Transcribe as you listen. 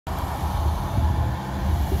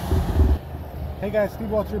Hey guys, Steve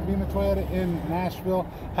Walter, Beamer Toyota in Nashville.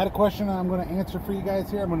 Had a question I'm going to answer for you guys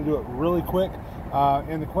here. I'm going to do it really quick.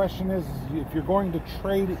 And the question is, if you're going to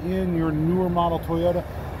trade in your newer model Toyota,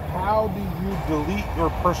 how do you delete your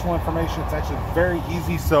personal information? It's actually very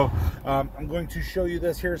easy. So I'm going to show you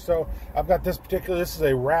this here. So I've got this is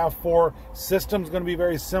a RAV4. System's going to be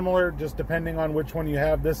very similar, just depending on which one you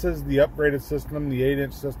have. This is the upgraded system, the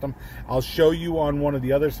 8-inch system. I'll show you on one of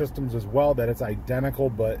the other systems as well that it's identical,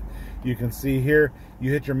 but you can see here,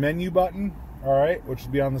 you hit your menu button, all right, which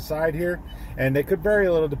would be on the side here, and they could vary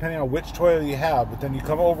a little depending on which Toyota you have, but then you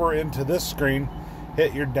come over into this screen,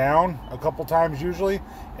 hit your down a couple times usually,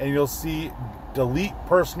 and you'll see delete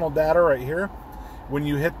personal data right here. When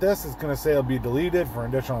you hit this, it's going to say it'll be deleted for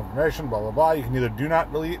additional information, blah, blah, blah. You can either do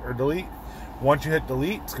not delete or delete. Once you hit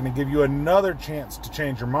delete, it's going to give you another chance to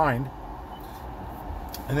change your mind.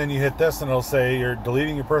 And then you hit this and it'll say you're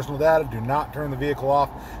deleting your personal data. Do not turn the vehicle off.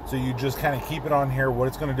 So you just kind of keep it on here. What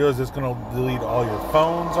it's going to do is it's going to delete all your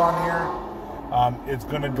phones on here. It's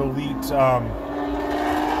going to delete...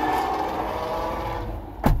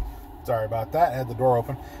 sorry about that. I had the door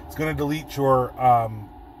open. It's going to delete your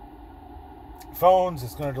phones.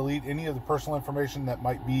 It's going to delete any of the personal information that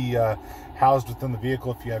might be housed within the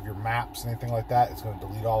vehicle. If you have your maps and anything like that, it's going to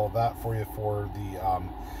delete all of that for you for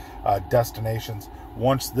the destinations.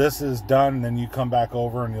 Once this is done, then you come back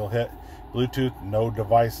over and you'll hit Bluetooth. No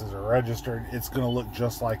devices are registered. It's going to look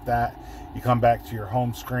just like that. You come back to your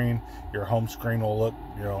home screen. Your home screen will look,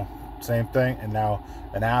 you know, same thing. And now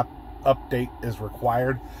an app update is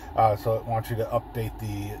required, so it wants you to update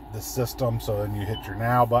the system. So then you hit your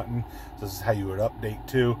now button. This is how you would update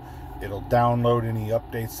to. It'll download any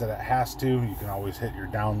updates that it has to. You can always hit your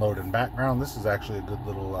download in background. This is actually a good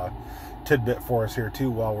little tidbit for us here too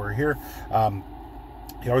while we're here.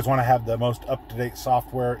 You always want to have the most up-to-date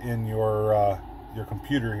software in your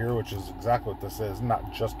computer here, which is exactly what this is.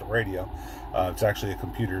 Not just a radio, it's actually a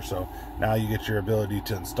computer. So now you get your ability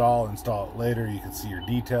to install it later. You can see your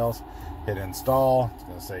details. Hit install. It's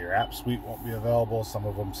going to say your app suite won't be available. Some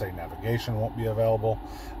of them say navigation won't be available.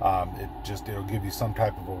 It'll give you some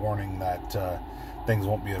type of a warning that things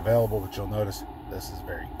won't be available, but you'll notice this is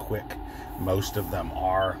very quick. Most of them,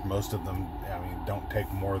 I mean, don't take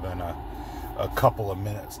more than a couple of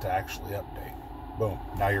minutes to actually update. Boom,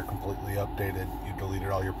 now you're completely updated. You deleted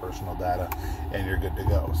all your personal data and you're good to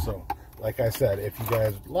go. So like I said, if you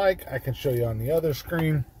guys would like, I can show you on the other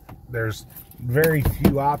screen. There's very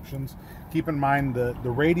few options. Keep in mind the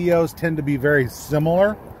radios tend to be very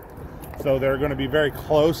similar, so they're going to be very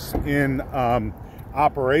close in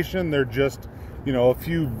operation. They're just, you know, a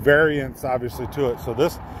few variants obviously to it. So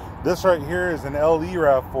this right here is an LE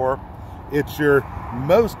RAV4. It's your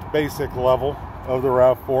most basic level of the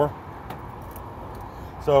RAV4.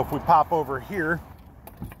 So if we pop over here,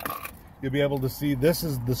 you'll be able to see this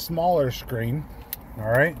is the smaller screen.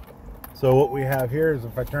 All right. So what we have here is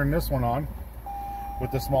if I turn this one on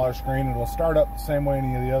with the smaller screen, it'll start up the same way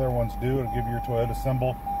any of the other ones do. It'll give you your Toyota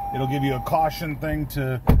symbol. It'll give you a caution thing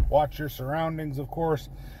to watch your surroundings, of course.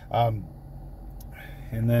 And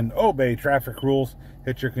then obey traffic rules.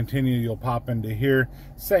 Hit your continue, you'll pop into here.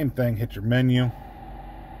 Same thing, hit your menu.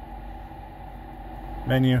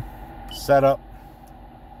 Setup.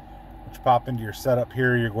 Once you pop into your setup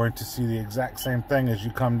here, you're going to see the exact same thing as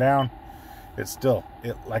you come down.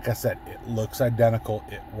 Like I said, it looks identical.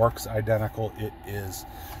 It works identical. It is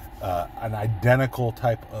an identical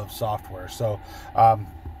type of software. So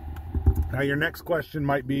now your next question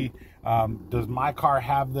might be, does my car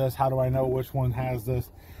have this? How do I know which one has this?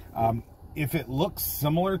 If it looks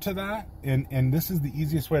similar to that, and this is the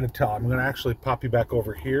easiest way to tell. I'm going to actually pop you back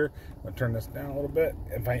over here. I'm going to turn this down a little bit.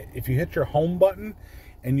 If you hit your home button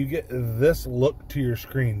and you get this look to your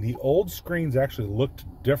screen, the old screens actually looked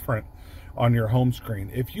different on your home screen.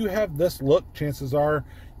 If you have this look, chances are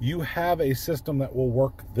you have a system that will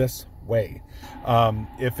work this way.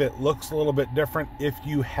 If it looks a little bit different, if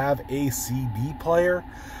you have a CD player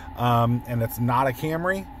and it's not a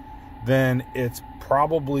Camry, then it's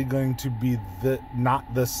probably going to be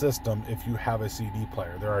not this system if you have a CD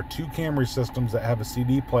player. There are two Camry systems that have a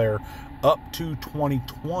CD player up to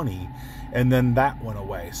 2020, and then that went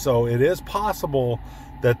away. So it is possible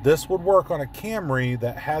that this would work on a Camry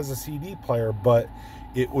that has a CD player, but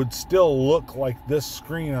it would still look like this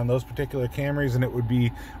screen on those particular Camrys, and it would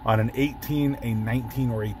be on an 18, a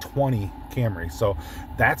 19, or a 20 Camry. So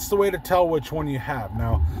that's the way to tell which one you have.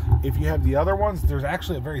 Now, if you have the other ones, there's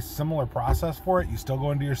actually a very similar process for it. You still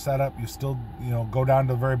go into your setup, you still, go down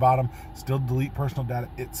to the very bottom, still delete personal data.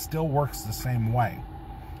 It still works the same way.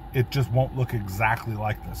 It just won't look exactly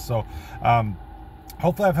like this. So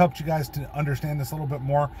hopefully I've helped you guys to understand this a little bit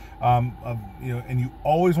more. And you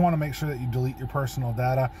always want to make sure that you delete your personal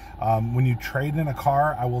data. When you trade in a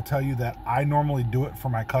car, I will tell you that I normally do it for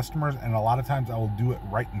my customers, and a lot of times I will do it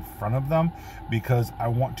right in front of them because I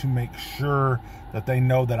want to make sure that they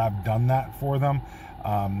know that I've done that for them.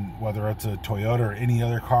 Whether it's a Toyota or any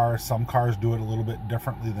other car, some cars do it a little bit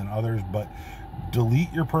differently than others, but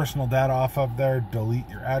delete your personal data off of there, delete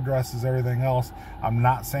your addresses, everything else. I'm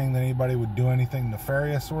not saying that anybody would do anything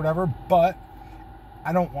nefarious or whatever, but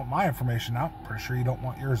I don't want my information out. Pretty sure you don't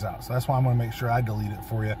want yours out. So that's why I'm going to make sure I delete it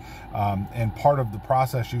for you. And part of the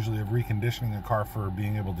process usually of reconditioning a car for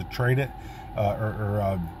being able to trade it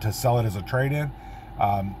or to sell it as a trade-in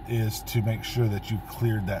is to make sure that you've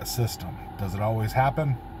cleared that system. Does it always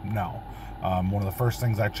happen? No. One of the first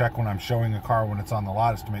things I check when I'm showing a car when it's on the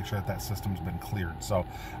lot is to make sure that that system's been cleared. So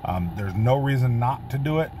there's no reason not to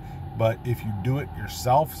do it, but if you do it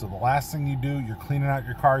yourself, so the last thing you do, you're cleaning out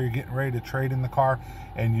your car, you're getting ready to trade in the car,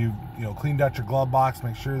 and you cleaned out your glove box,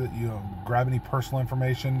 make sure that you grab any personal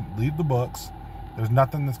information, leave the books. There's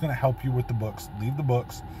nothing that's going to help you with the books. Leave the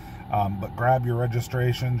books, but grab your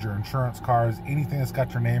registrations, your insurance cards, anything that's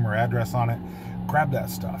got your name or address on it. Grab that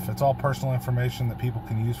stuff. It's all personal information that people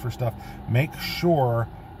can use for stuff. Make sure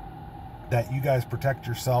that you guys protect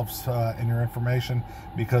yourselves and your information,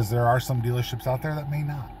 because there are some dealerships out there that may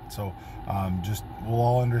not. So we'll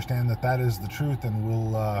all understand that that is the truth, and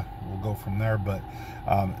we'll go from there. But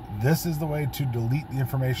this is the way to delete the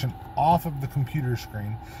information off of the computer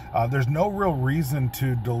screen. There's no real reason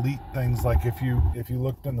to delete things like if you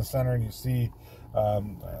looked in the center and you see,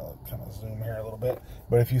 I'll kind of zoom here a little bit,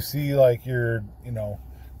 but if you see like your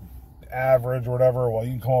average or whatever, well,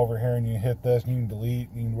 you can come over here and you hit this and you can delete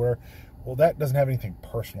and you can whatever. Well, that doesn't have anything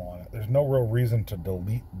personal on it. There's no real reason to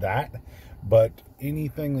delete that. But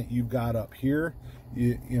anything that you've got up here,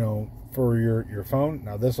 for your phone,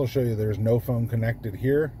 now this will show you there's no phone connected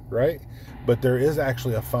here, right? But there is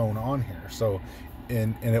actually a phone on here. So,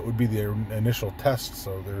 and it would be the initial test.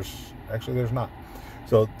 So there's not.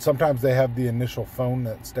 So sometimes they have the initial phone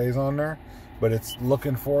that stays on there, but it's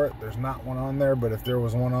looking for it. There's not one on there, but if there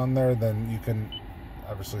was one on there, then you can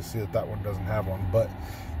obviously see that one doesn't have one. But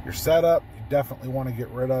your setup, you definitely want to get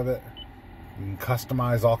rid of it. You can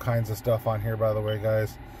customize all kinds of stuff on here, by the way,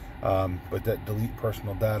 guys. But that delete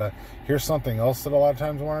personal data. Here's something else that a lot of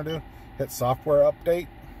times I want to do. Hit software update.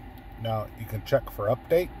 Now you can check for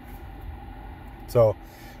update. So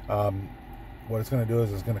what it's going to do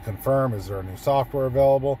is it's going to confirm, is there a new software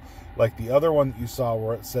available? Like the other one that you saw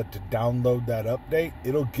where it said to download that update,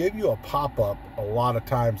 it'll give you a pop-up a lot of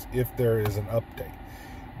times if there is an update.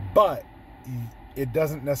 But it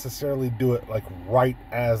doesn't necessarily do it like right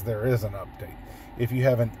as there is an update. If you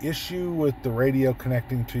have an issue with the radio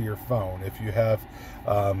connecting to your phone, if you have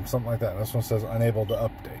something like that, and this one says unable to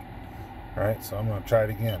update. All right, so I'm going to try it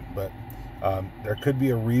again, but there could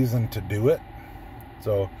be a reason to do it.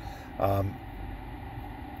 So,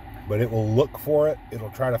 but it will look for it.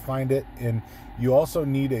 It'll try to find it. And you also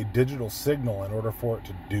need a digital signal in order for it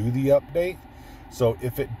to do the update. So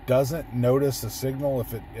if it doesn't notice a signal,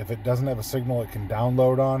 if it doesn't have a signal it can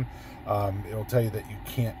download on, it'll tell you that you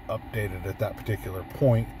can't update it at that particular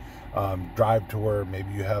point. Drive to where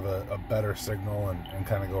maybe you have a better signal and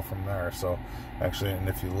kind of go from there. So actually, and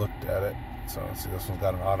if you looked at it, so let's see, this one's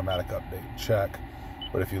got an automatic update check.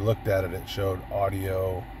 But if you looked at it, it showed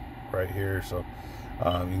audio right here. So you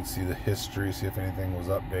can see the history, see if anything was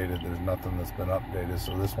updated. There's nothing that's been updated.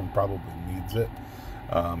 So this one probably needs it.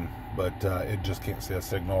 But it just can't see a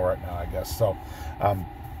signal right now, I guess. So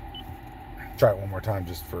try it one more time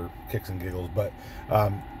just for kicks and giggles. But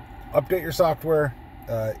update your software,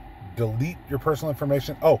 delete your personal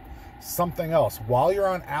information. Oh, something else. While you're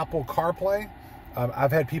on Apple CarPlay,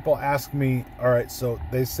 I've had people ask me, all right, so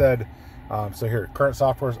they said, so here, current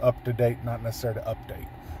software is up to date, not necessary to update.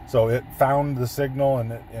 So it found the signal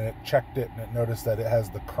and it checked it, and it noticed that it has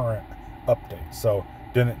the current update. So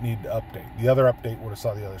didn't need to update. The other update would have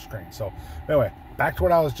saw the other screen. So anyway, back to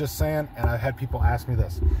what I was just saying, and I've had people ask me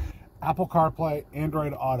this. Apple CarPlay,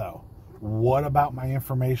 Android Auto. What about my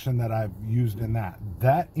information that I've used in that?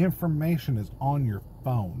 That information is on your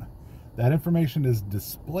phone. That information is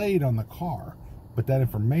displayed on the car, but that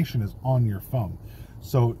information is on your phone.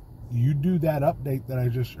 So you do that update that I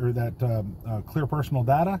just, or that clear personal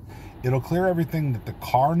data, it'll clear everything that the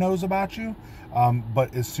car knows about you.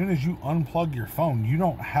 But as soon as you unplug your phone, you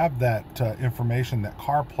don't have that information that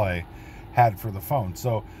CarPlay had for the phone.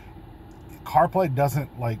 So CarPlay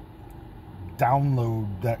doesn't like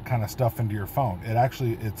download that kind of stuff into your phone. It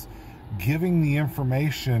actually, it's giving the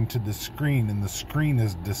information to the screen, and the screen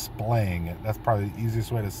is displaying it. That's probably the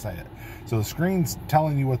easiest way to say it. So the screen's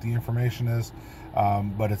telling you what the information is,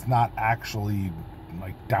 but it's not actually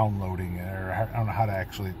like downloading it, or I don't know how to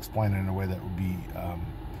actually explain it in a way that would be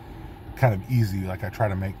kind of easy, like I try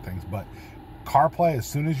to make things. But CarPlay, as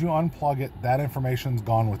soon as you unplug it, that information's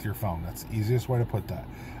gone with your phone. That's the easiest way to put that.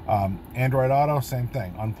 Android Auto, same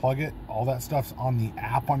thing. Unplug it. All that stuff's on the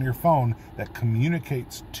app on your phone that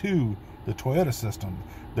communicates to the Toyota system.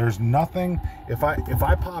 There's nothing. If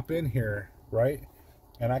I pop in here, right,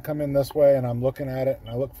 and I come in this way and I'm looking at it and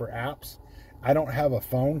I look for apps, I don't have a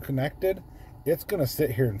phone connected. It's going to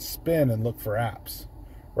sit here and spin and look for apps,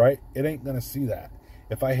 right? It ain't going to see that.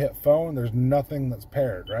 If I hit phone, there's nothing that's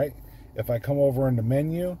paired, right? If I come over into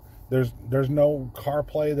menu, there's no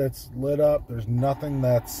CarPlay that's lit up. There's nothing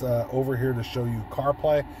that's over here to show you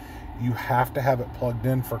CarPlay. You have to have it plugged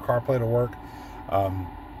in for CarPlay to work.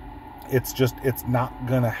 It's not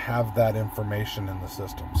going to have that information in the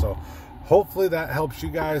system. So hopefully that helps you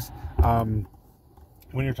guys.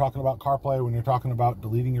 When you're talking about CarPlay, when you're talking about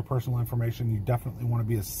deleting your personal information, you definitely want to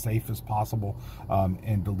be as safe as possible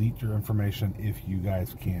and delete your information if you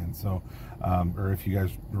guys can. So, or if you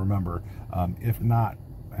guys remember. If not,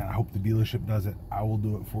 and I hope the dealership does it, I will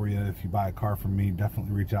do it for you. If you buy a car from me,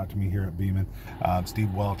 definitely reach out to me here at Beeman.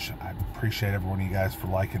 Steve Welch, I appreciate every one of you guys for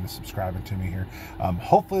liking and subscribing to me here.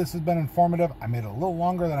 Hopefully this has been informative. I made it a little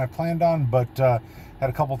longer than I planned on, but had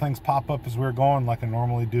a couple things pop up as we were going like I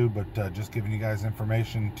normally do, but just giving you guys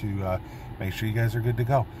information to make sure you guys are good to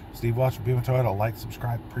go. Steve Welch from Beeman Toyota. Like,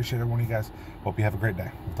 subscribe. Appreciate every one of you guys. Hope you have a great day.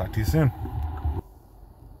 We'll talk to you soon.